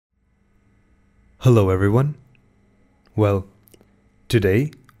Hello everyone. Well, today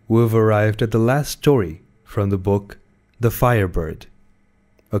we've arrived at the last story from the book The Firebird,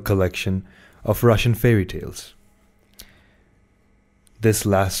 a collection of Russian fairy tales. This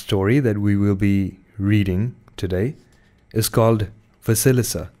last story that we will be reading today is called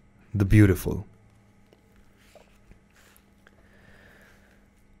Vasilisa the Beautiful.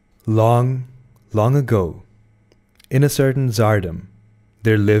 Long, long ago, in a certain tsardom,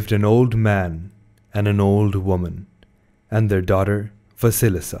 there lived an old man and an old woman, and their daughter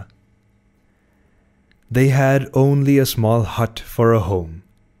Vasilisa. They had only a small hut for a home,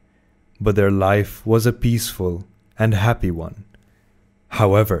 but their life was a peaceful and happy one.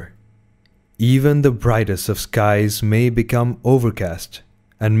 However, even the brightest of skies may become overcast,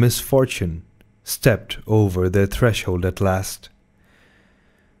 and misfortune stepped over their threshold at last.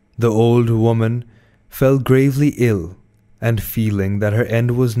 The old woman fell gravely ill, and feeling that her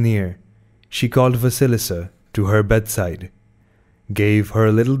end was near, she called Vasilisa to her bedside, gave her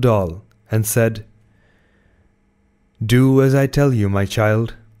a little doll, and said, "Do as I tell you, my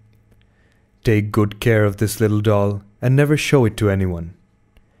child. Take good care of this little doll, and never show it to anyone.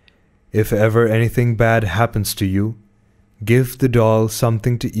 If ever anything bad happens to you, give the doll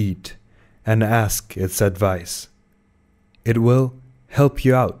something to eat, and ask its advice. It will help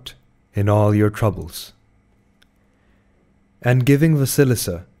you out in all your troubles." And giving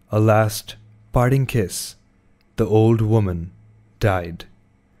Vasilisa a last parting kiss, the old woman died.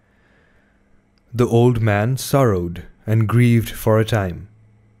 The old man sorrowed and grieved for a time,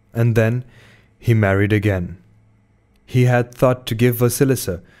 and then he married again. He had thought to give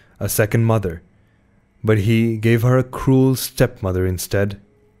Vasilisa a second mother, but he gave her a cruel stepmother instead.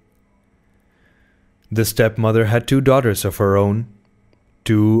 The stepmother had two daughters of her own,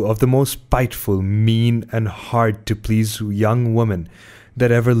 two of the most spiteful, mean, and hard-to-please young women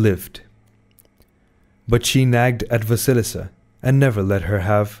that ever lived. But she nagged at Vasilisa and never let her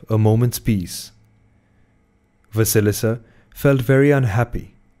have a moment's peace. Vasilisa felt very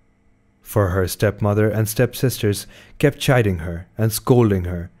unhappy, for her stepmother and stepsisters kept chiding her and scolding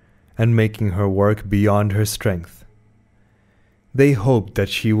her and making her work beyond her strength. They hoped that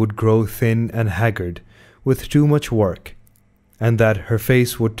she would grow thin and haggard with too much work, and that her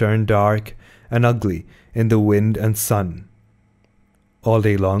face would turn dark and ugly in the wind and sun. All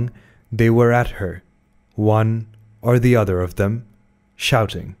day long they were at her, one or the other of them,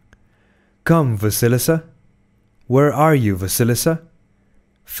 shouting, "Come, Vasilisa! Where are you, Vasilisa?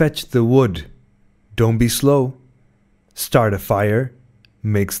 Fetch the wood. Don't be slow. Start a fire.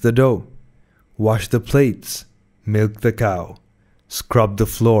 Mix the dough. Wash the plates. Milk the cow. Scrub the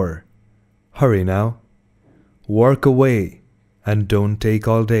floor. Hurry now. Work away, and don't take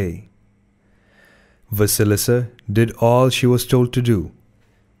all day." Vasilisa did all she was told to do,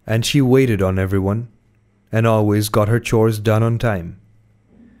 and she waited on everyone, and always got her chores done on time.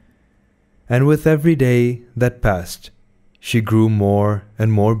 And with every day that passed, she grew more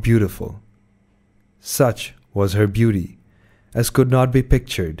and more beautiful. Such was her beauty as could not be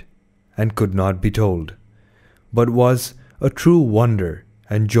pictured and could not be told, but was a true wonder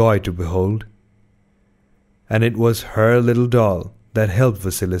and joy to behold. And it was her little doll that helped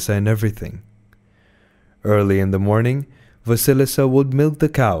Vasilisa in everything. Early in the morning, Vasilisa would milk the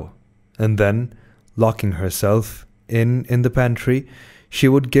cow, and then, locking herself in the pantry, she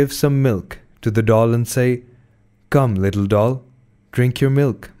would give some milk to the doll and say, "Come, little doll, drink your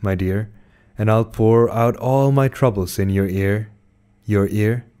milk, my dear, and I'll pour out all my troubles in your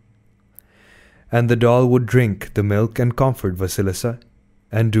ear. And the doll would drink the milk and comfort Vasilisa,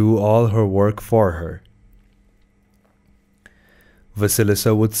 and do all her work for her.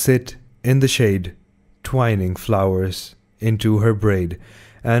 Vasilisa would sit in the shade, twining flowers into her braid,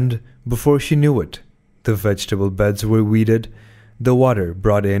 and before she knew it, the vegetable beds were weeded, the water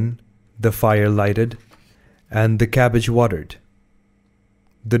brought in, the fire lighted, and the cabbage watered.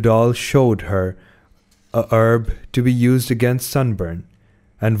 The doll showed her a herb to be used against sunburn,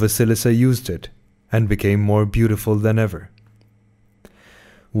 and Vasilisa used it and became more beautiful than ever.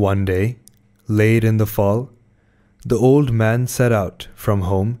 One day, late in the fall, the old man set out from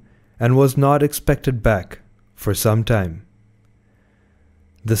home and was not expected back for some time.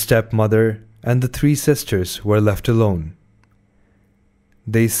 The stepmother and the three sisters were left alone.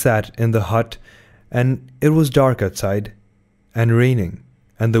 They sat in the hut, and it was dark outside, and raining,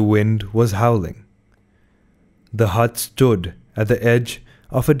 and the wind was howling. The hut stood at the edge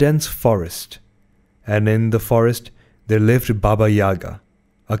of a dense forest, and in the forest there lived Baba Yaga,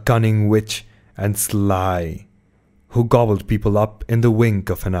 a cunning witch and sly, who gobbled people up in the wink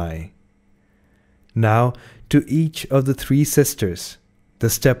of an eye. Now, to each of the three sisters the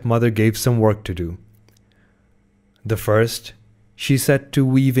stepmother gave some work to do. The first she set to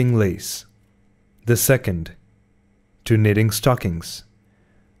weaving lace, the second to knitting stockings,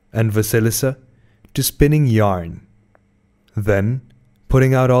 and Vasilisa to spinning yarn. Then,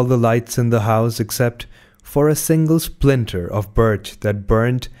 putting out all the lights in the house except for a single splinter of birch that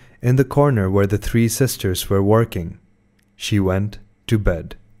burned in the corner where the three sisters were working, she went to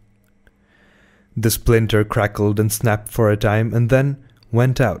bed. The splinter crackled and snapped for a time and then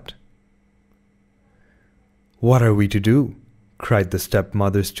went out. "What are we to do?" cried the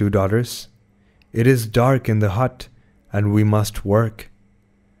stepmother's two daughters. "It is dark in the hut, and we must work.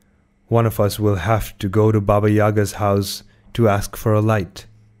 One of us will have to go to Baba Yaga's house to ask for a light."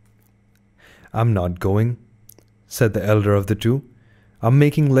 "I'm not going," said the elder of the two. "I'm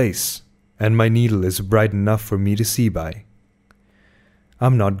making lace, and my needle is bright enough for me to see by."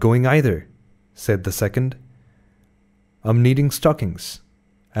 "I'm not going either," said the second. "I'm knitting stockings,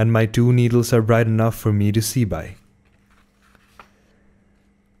 and my two needles are bright enough for me to see by."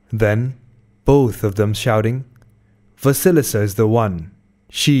 Then, both of them shouting, "Vasilisa is the one.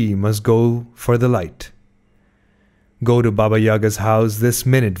 She must go for the light. Go to Baba Yaga's house this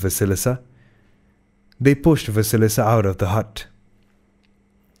minute, Vasilisa." They pushed Vasilisa out of the hut.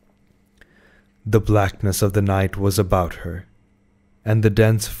 The blackness of the night was about her, and the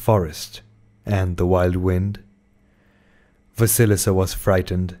dense forest, and the wild wind. Vasilisa was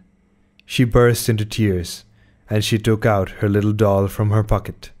frightened. She burst into tears, and she took out her little doll from her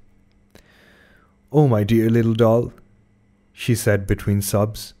pocket. "Oh, my dear little doll," she said between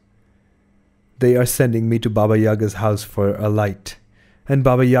sobs. "They are sending me to Baba Yaga's house for a light, and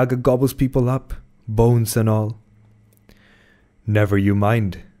Baba Yaga gobbles people up, bones and all." "Never you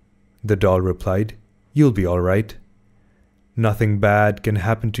mind," the doll replied. "You'll be all right. Nothing bad can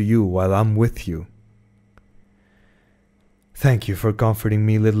happen to you while I'm with you." "Thank you for comforting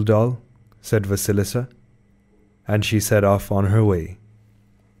me, little doll," said Vasilisa, and she set off on her way.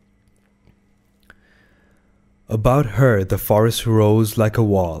 About her the forest rose like a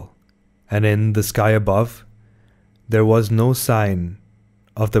wall, and in the sky above there was no sign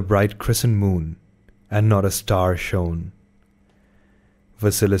of the bright crescent moon, and not a star shone.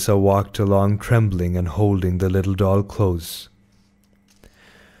 Vasilisa walked along trembling and holding the little doll close.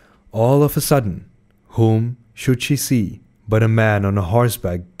 All of a sudden, whom should she see but a man on a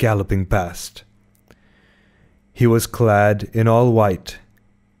horseback galloping past. He was clad in all white.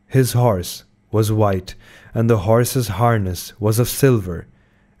 His horse was white, and the horse's harness was of silver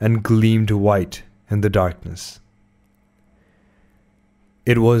and gleamed white in the darkness.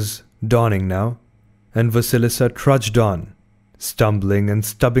 It was dawning now, and Vasilisa trudged on, stumbling and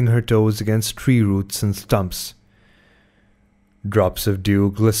stubbing her toes against tree roots and stumps. Drops of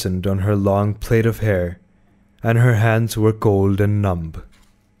dew glistened on her long plait of hair, and her hands were cold and numb.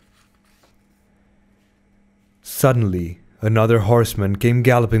 Suddenly, another horseman came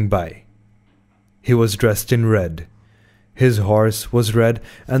galloping by. He was dressed in red. His horse was red,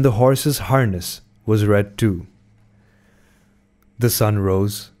 and the horse's harness was red too. The sun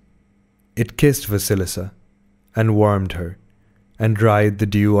rose. It kissed Vasilisa, and warmed her, and dried the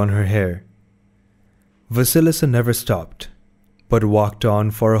dew on her hair. Vasilisa never stopped, but walked on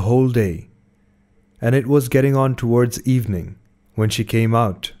for a whole day, and it was getting on towards evening when she came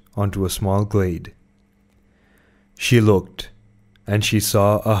out onto a small glade. She looked, and she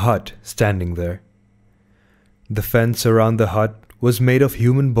saw a hut standing there. The fence around the hut was made of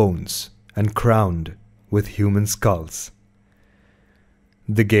human bones and crowned with human skulls.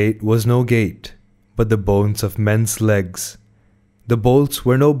 The gate was no gate, but the bones of men's legs. The bolts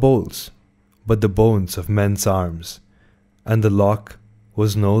were no bolts, but the bones of men's arms, and the lock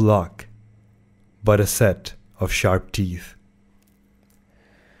was no lock, but a set of sharp teeth.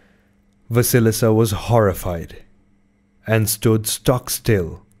 Vasilisa was horrified, and stood stock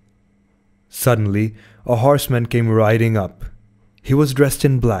still. Suddenly, a horseman came riding up. He was dressed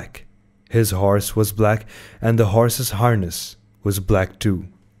in black. His horse was black, and the horse's harness was black too.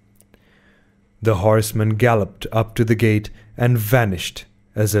 The horseman galloped up to the gate and vanished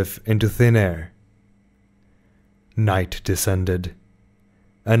as if into thin air. Night descended,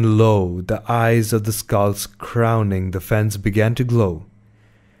 and lo, the eyes of the skulls crowning the fence began to glow,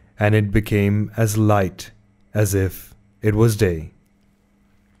 and it became as light as if it was day.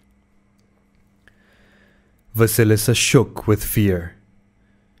 Vasilisa shook with fear.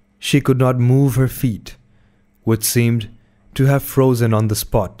 She could not move her feet, which seemed to have frozen on the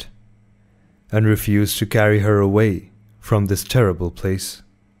spot, and refused to carry her away from this terrible place.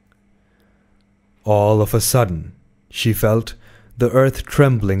 All of a sudden, she felt the earth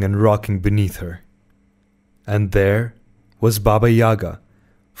trembling and rocking beneath her, and there was Baba Yaga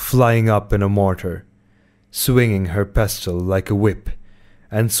flying up in a mortar, swinging her pestle like a whip,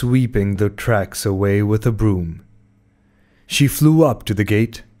 and sweeping the tracks away with a broom. She flew up to the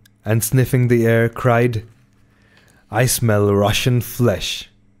gate, and sniffing the air, cried, "I smell Russian flesh.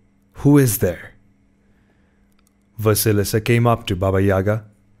 Who is there?" Vasilisa came up to Baba Yaga,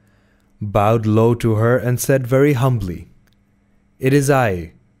 bowed low to her, and said very humbly, "It is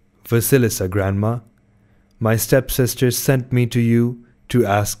I, Vasilisa, Grandma. My stepsisters sent me to you to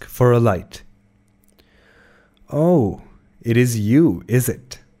ask for a light." "Oh, it is you, is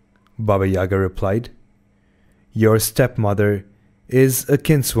it?" Baba Yaga replied. "Your stepmother is a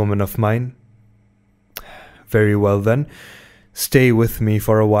kinswoman of mine. Very well then, stay with me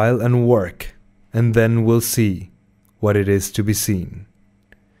for a while and work, and then we'll see what it is to be seen."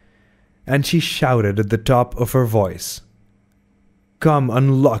 And she shouted at the top of her voice, "Come,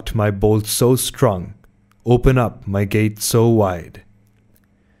 unlock my bolt so strong, open up my gate so wide."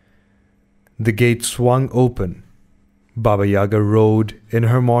 The gate swung open. Baba Yaga rode in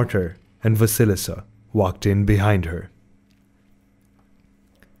her mortar, and Vasilisa walked in behind her.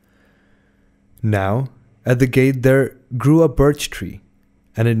 Now, at the gate there grew a birch tree,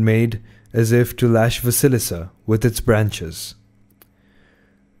 and it made as if to lash Vasilisa with its branches.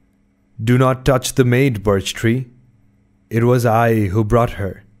 "Do not touch the maid, birch tree. It was I who brought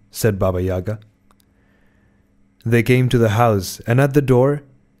her," said Baba Yaga. They came to the house, and at the door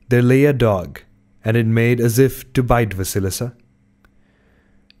there lay a dog, and it made as if to bite Vasilisa.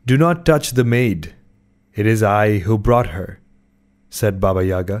 "Do not touch the maid. It is I who brought her," said Baba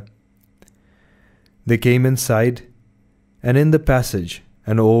Yaga. They came inside, and in the passage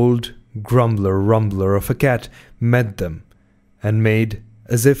an old grumbler-rumbler of a cat met them, and made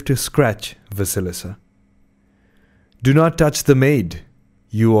as if to scratch Vasilisa. "Do not touch the maid,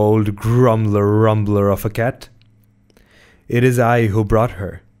 you old grumbler-rumbler of a cat. It is I who brought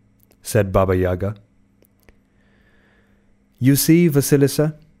her," said Baba Yaga. "You see,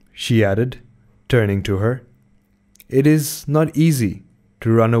 Vasilisa," she added, turning to her, "it is not easy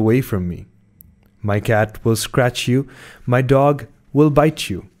to run away from me. My cat will scratch you, my dog will bite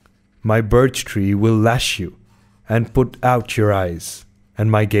you, my birch tree will lash you and put out your eyes,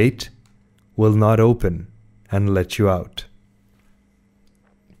 and my gate will not open and let you out."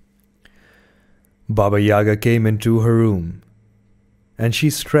 Baba Yaga came into her room, and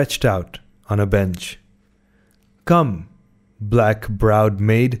she stretched out on a bench. "Come, black-browed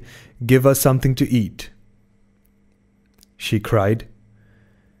maid, give us something to eat," she cried.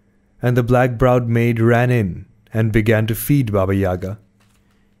 And the black-browed maid ran in and began to feed Baba Yaga.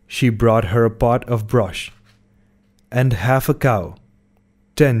 She brought her a pot of brosh, and half a cow,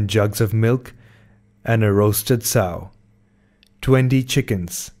 10 jugs of milk, and a roasted sow, 20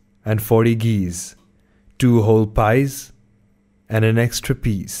 chickens, and 40 geese, 2 whole pies, and an extra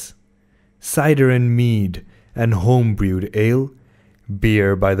piece, cider and mead, and home-brewed ale,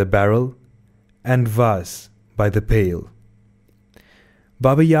 beer by the barrel, and kvass by the pail.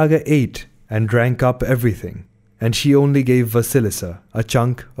 Baba Yaga ate and drank up everything, and she only gave Vasilisa a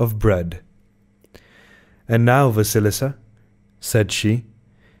chunk of bread. "And now, Vasilisa," said she,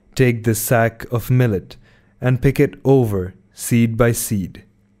 "take this sack of millet and pick it over seed by seed.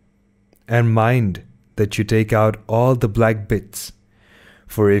 And mind that you take out all the black bits,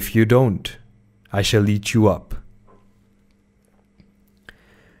 for if you don't, I shall eat you up."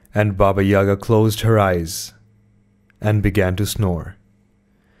 And Baba Yaga closed her eyes and began to snore.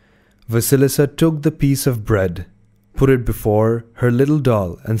 Vasilisa took the piece of bread, put it before her little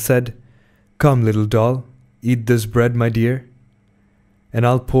doll, and said, "Come, little doll, eat this bread, my dear, and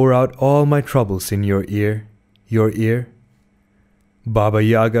I'll pour out all my troubles in your ear, your ear. Baba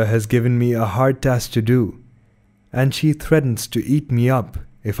Yaga has given me a hard task to do, and she threatens to eat me up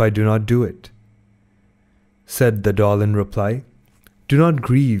if I do not do it." Said the doll in reply, "Do not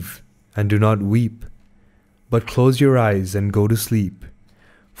grieve and do not weep, but close your eyes and go to sleep,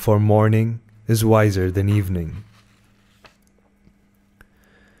 for morning is wiser than evening."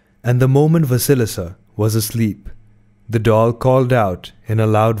 And the moment Vasilisa was asleep, the doll called out in a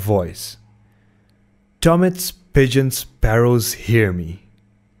loud voice, "Tomits, pigeons, sparrows, hear me.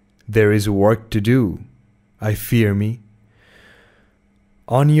 There is work to do, I fear me.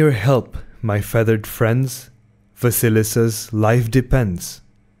 On your help, my feathered friends, Vasilisa's life depends.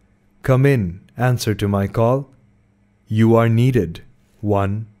 Come in, answer to my call. You are needed,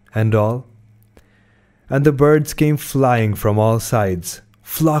 one and all." And the birds came flying from all sides,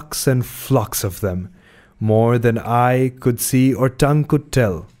 flocks and flocks of them, more than eye could see or tongue could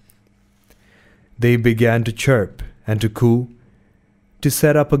tell. They began to chirp and to coo, to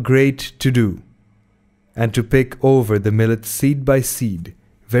set up a great to-do, and to pick over the millet seed by seed,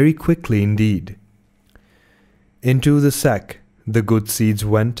 very quickly indeed. Into the sack the good seeds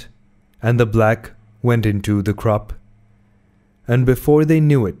went, and the black went into the crop. And before they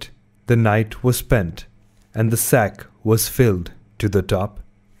knew it, the night was spent, and the sack was filled to the top.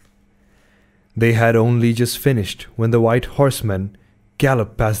 They had only just finished when the white horseman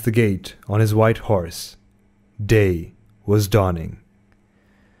galloped past the gate on his white horse. Day was dawning.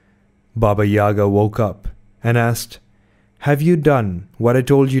 Baba Yaga woke up and asked, "Have you done what I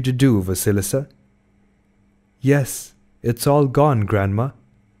told you to do, Vasilisa?" "Yes, it's all gone, Grandma."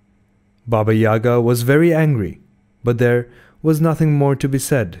 Baba Yaga was very angry, but there was nothing more to be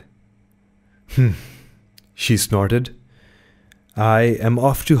said. She snorted. "I am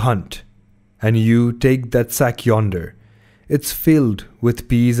off to hunt, and you take that sack yonder. It's filled with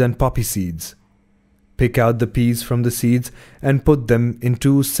peas and poppy seeds. Pick out the peas from the seeds and put them in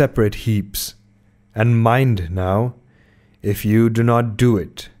 2 separate heaps. And mind now, if you do not do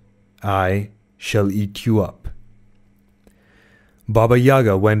it, I shall eat you up." Baba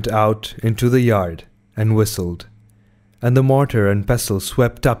Yaga went out into the yard and whistled, and the mortar and pestle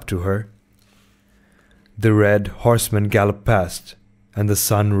swept up to her. The red horseman galloped past, and the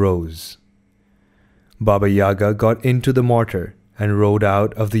sun rose. Baba Yaga got into the mortar and rode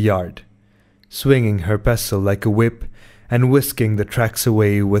out of the yard, swinging her pestle like a whip and whisking the tracks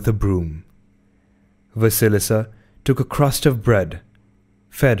away with a broom. Vasilisa took a crust of bread,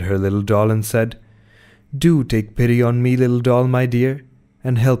 fed her little doll and said, "Do take pity on me, little doll, my dear,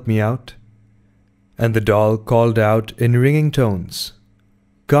 and help me out." And the doll called out in ringing tones,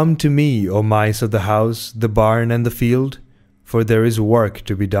 "Come to me, O mice of the house, the barn and the field, for there is work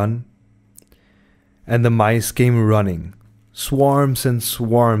to be done." And the mice came running, swarms and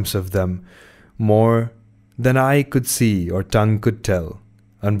swarms of them, more than eye could see or tongue could tell,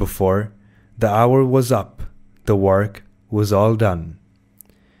 and before the hour was up, the work was all done.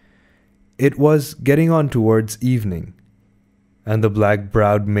 It was getting on towards evening, and the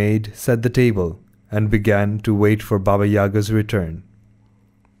black-browed maid set the table and began to wait for Baba Yaga's return.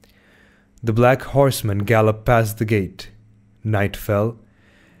 The black horseman galloped past the gate. Night fell,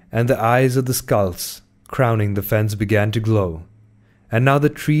 and the eyes of the skulls crowning the fence began to glow. And now the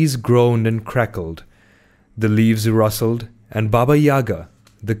trees groaned and crackled, the leaves rustled, and Baba Yaga,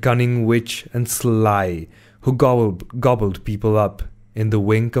 the cunning witch and sly, who gobbled people up in the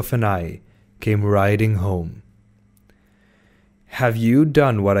wink of an eye, came riding home. "Have you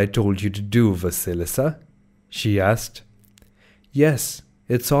done what I told you to do, Vasilisa?" she asked. "Yes,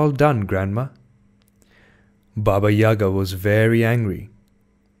 it's all done, Grandma." Baba Yaga was very angry,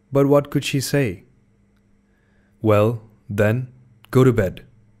 but what could she say? "Well, then, go to bed.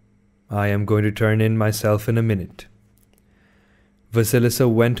 I am going to turn in myself in a minute." Vasilisa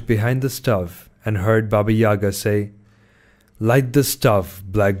went behind the stove and heard Baba Yaga say, "Light the stove,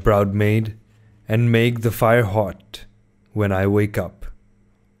 black-browed maid, and make the fire hot. When I wake up,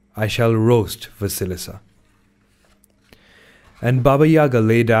 I shall roast Vasilisa." And Baba Yaga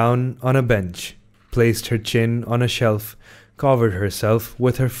lay down on a bench, placed her chin on a shelf, covered herself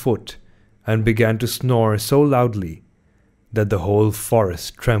with her foot, and began to snore so loudly that the whole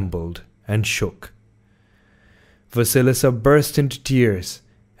forest trembled and shook. Vasilisa burst into tears,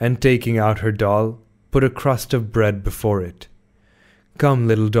 and taking out her doll, put a crust of bread before it. "Come,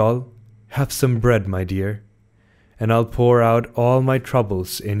 little doll, have some bread, my dear, and I'll pour out all my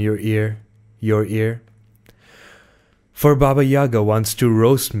troubles in your ear. For Baba Yaga wants to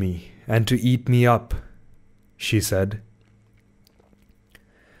roast me and to eat me up," she said.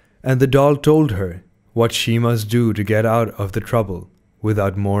 And the doll told her what she must do to get out of the trouble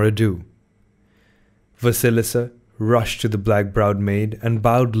without more ado. Vasilisa rushed to the black-browed maid and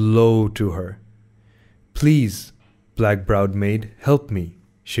bowed low to her. "Please, black-browed maid, help me,"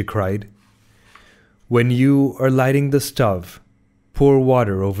 she cried. "When you are lighting the stove, pour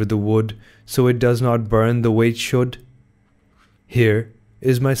water over the wood so it does not burn the way it should. Here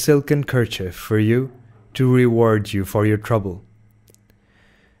is my silken kerchief for you to reward you for your trouble."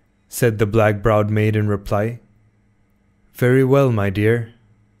 Said the black-browed maid in reply, "Very well, my dear,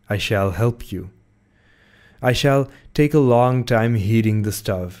 I shall help you. I shall take a long time heating the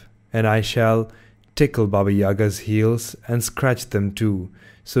stove, and I shall tickle Baba Yaga's heels and scratch them too,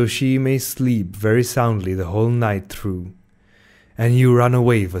 so she may sleep very soundly the whole night through. And you run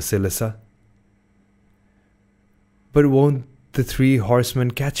away, Vasilisa." "But won't the 3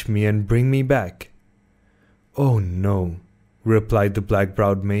 horsemen catch me and bring me back?" "Oh no," replied the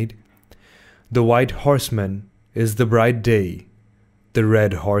black-browed maid. "The white horseman is the bright day, the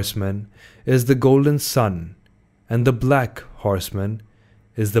red horseman is the golden sun, and the black horseman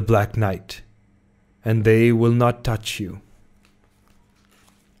is the black night, and they will not touch you."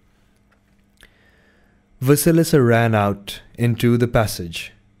 Vasilisa ran out into the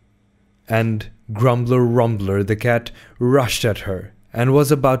passage, and Grumbler Rumbler the cat rushed at her and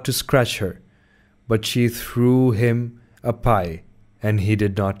was about to scratch her, but she threw him a pie, and he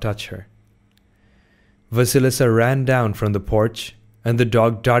did not touch her. Vasilisa ran down from the porch, and the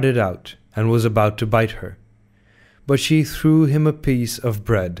dog darted out and was about to bite her. But she threw him a piece of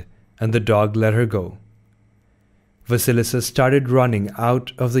bread, and the dog let her go. Vasilisa started running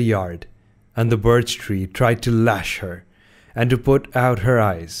out of the yard, and the birch tree tried to lash her and to put out her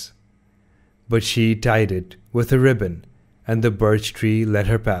eyes. But she tied it with a ribbon, and the birch tree let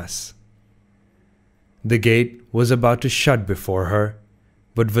her pass. The gate was about to shut before her,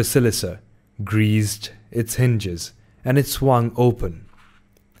 but Vasilisa greased its hinges, and it swung open.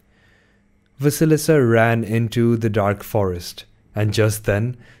 Vasilisa ran into the dark forest, and just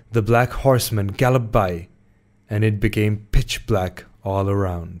then the black horseman galloped by, and it became pitch black all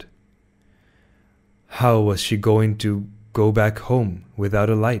around. How was she going to go back home without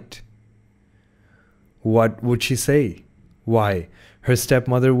a light? What would she say? Why, her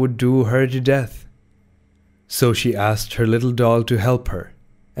stepmother would do her to death. So she asked her little doll to help her,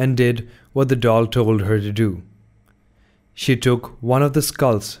 and did what the doll told her to do. She took one of the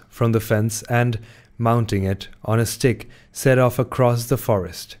skulls from the fence and, mounting it on a stick, set off across the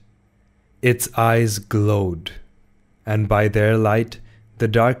forest. Its eyes glowed, and by their light the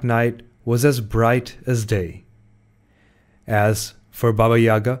dark night was as bright as day. As for Baba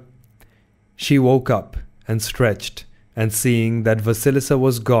Yaga, she woke up and stretched, and seeing that Vasilisa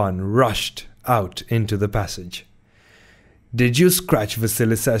was gone, rushed out into the passage. "Did you scratch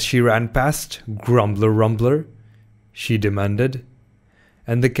Vasilisa as she ran past, Grumbler Rumbler?" she demanded.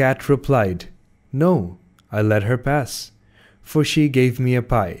 And the cat replied, "No, I let her pass, for she gave me a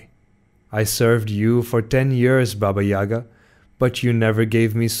pie. I served you for 10 years, Baba Yaga, but you never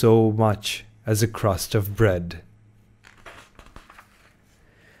gave me so much as a crust of bread."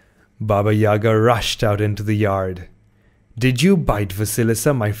 Baba Yaga rushed out into the yard. "Did you bite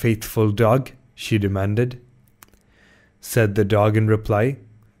Vasilisa, my faithful dog?" she demanded. Said the dog in reply,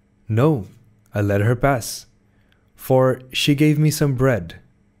 "No, I let her pass, for she gave me some bread.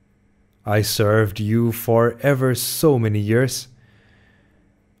 I served you for ever so many years,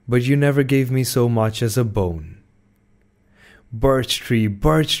 but you never gave me so much as a bone." Birch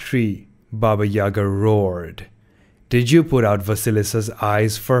tree, Baba Yaga roared. "Did you put out Vasilisa's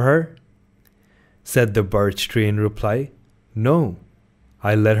eyes for her?" Said the birch tree in reply, "No,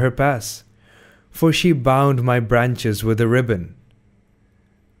 I let her pass, for she bound my branches with a ribbon.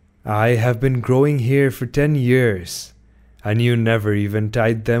 I have been growing here for 10 years, and you never even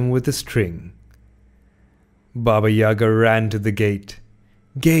tied them with a string." Baba Yaga ran to the gate.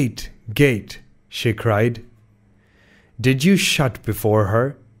 "Gate, gate," she cried. "Did you shut before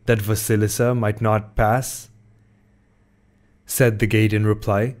her, that Vasilisa might not pass?" Said the gate in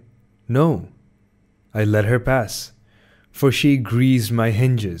reply, "No, I let her pass, for she greased my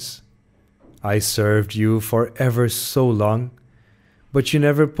hinges. I served you for ever so long, but you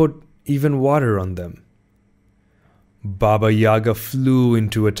never put even water on them." Baba Yaga flew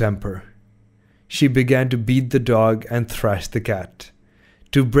into a temper. She began to beat the dog and thrash the cat,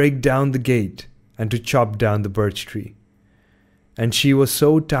 to break down the gate and to chop down the birch tree. And she was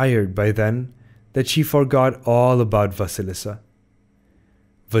so tired by then that she forgot all about Vasilisa.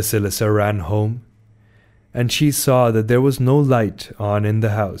 Vasilisa ran home, and she saw that there was no light on in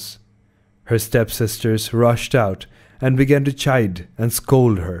the house. Her stepsisters rushed out and began to chide and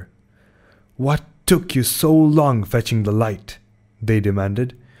scold her. "What took you so long fetching the light?" they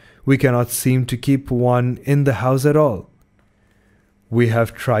demanded. "We cannot seem to keep one in the house at all. We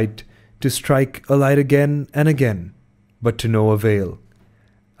have tried to strike a light again and again, but to no avail,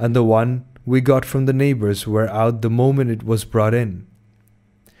 and the one we got from the neighbors were out the moment it was brought in.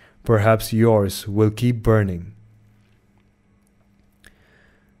 Perhaps yours will keep burning."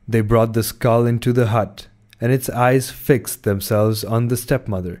 They brought the skull into the hut, and its eyes fixed themselves on the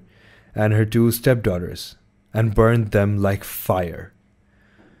stepmother and her 2 stepdaughters, and burned them like fire.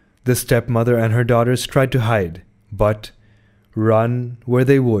 The stepmother and her daughters tried to hide, but, run where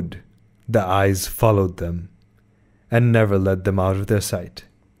they would, the eyes followed them, and never let them out of their sight.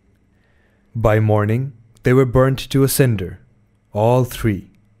 By morning they were burnt to a cinder, all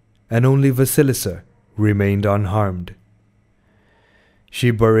 3, and only Vasilisa remained unharmed.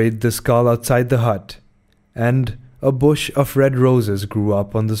 She buried the skull outside the hut, and a bush of red roses grew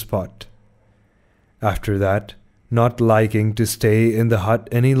up on the spot. After that, not liking to stay in the hut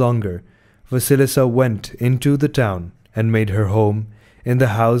any longer, Vasilisa went into the town and made her home in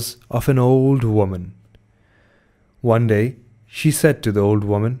the house of an old woman. One day she said to the old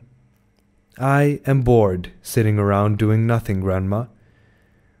woman, I am bored sitting around doing nothing, Grandma.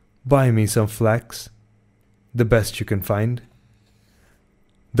 Buy me some flax, the best you can find."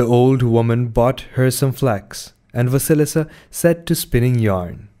 The old woman bought her some flax, and Vasilisa set to spinning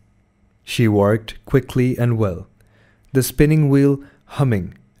yarn. She worked quickly and well, the spinning wheel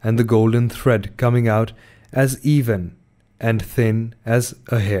humming and the golden thread coming out as even and thin as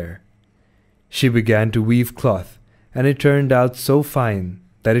a hair. She began to weave cloth, and it turned out so fine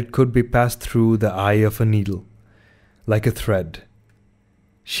that it could be passed through the eye of a needle, like a thread.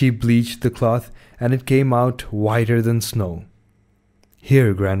 She bleached the cloth, and it came out whiter than snow.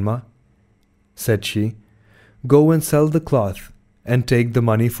 "Here, Grandma," said she, "go and sell the cloth, and take the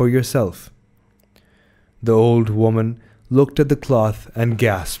money for yourself." The old woman looked at the cloth and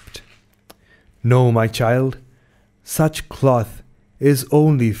gasped. "No, my child, such cloth is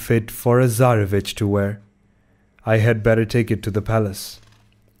only fit for a Tsarevich to wear. I had better take it to the palace."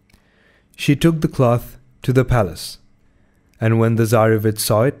 She took the cloth to the palace, and when the Tsarevich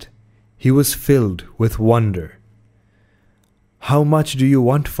saw it, he was filled with wonder. "How much do you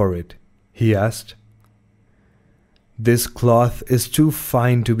want for it?" he asked. "This cloth is too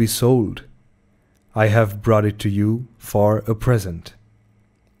fine to be sold. I have brought it to you for a present."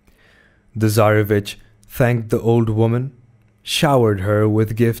 The Tsarevich thanked the old woman, showered her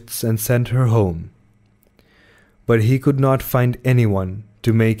with gifts, and sent her home. But he could not find anyone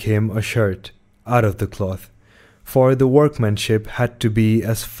to make him a shirt out of the cloth, for the workmanship had to be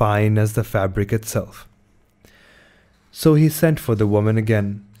as fine as the fabric itself. So he sent for the woman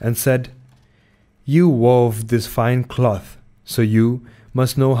again and said, "You wove this fine cloth, so you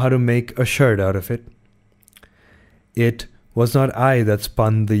must know how to make a shirt out of it." "It was not I that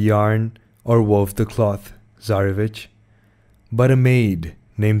spun the yarn or wove the cloth, Tsarevich, but a maid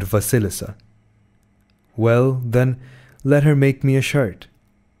named Vasilisa." "Well, then, let her make me a shirt."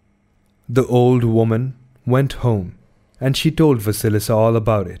 The old woman went home, and she told Vasilisa all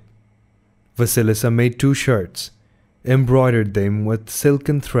about it. Vasilisa made 2 shirts, embroidered them with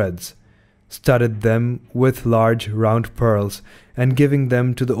silken threads, studded them with large round pearls, and giving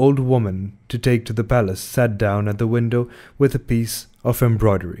them to the old woman to take to the palace, sat down at the window with a piece of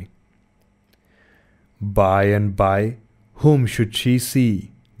embroidery. By and by, whom should she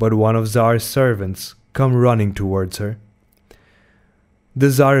see but one of Tsar's servants come running towards her. "The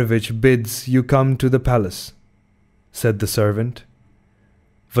Tsarevich bids you come to the palace," said the servant.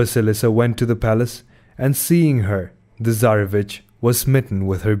 Vasilisa went to the palace, and seeing her, the Tsarevich was smitten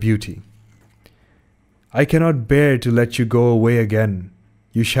with her beauty. "I cannot bear to let you go away again.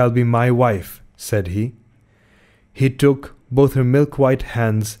 You shall be my wife," said he. He took both her milk-white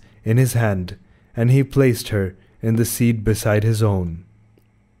hands in his hand, and he placed her in the seat beside his own.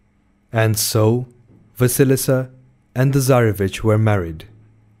 And so Vasilisa and the Tsarevich were married.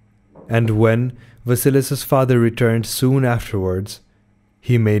 And when Vasilisa's father returned soon afterwards,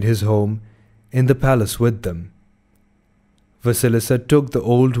 he made his home in the palace with them. Vasilisa took the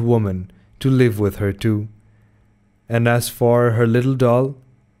old woman to live with her too, and as for her little doll,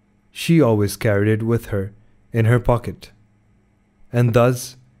 she always carried it with her in her pocket. And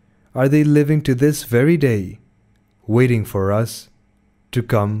thus are they living to this very day, waiting for us to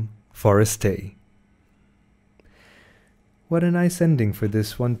come for a stay. What a nice ending for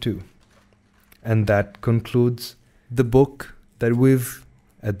this one too. And that concludes the book that we've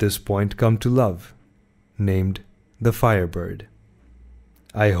at this point come to love, named The Firebird.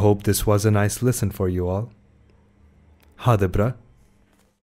 I hope this was a nice listen for you all. Ha det bra.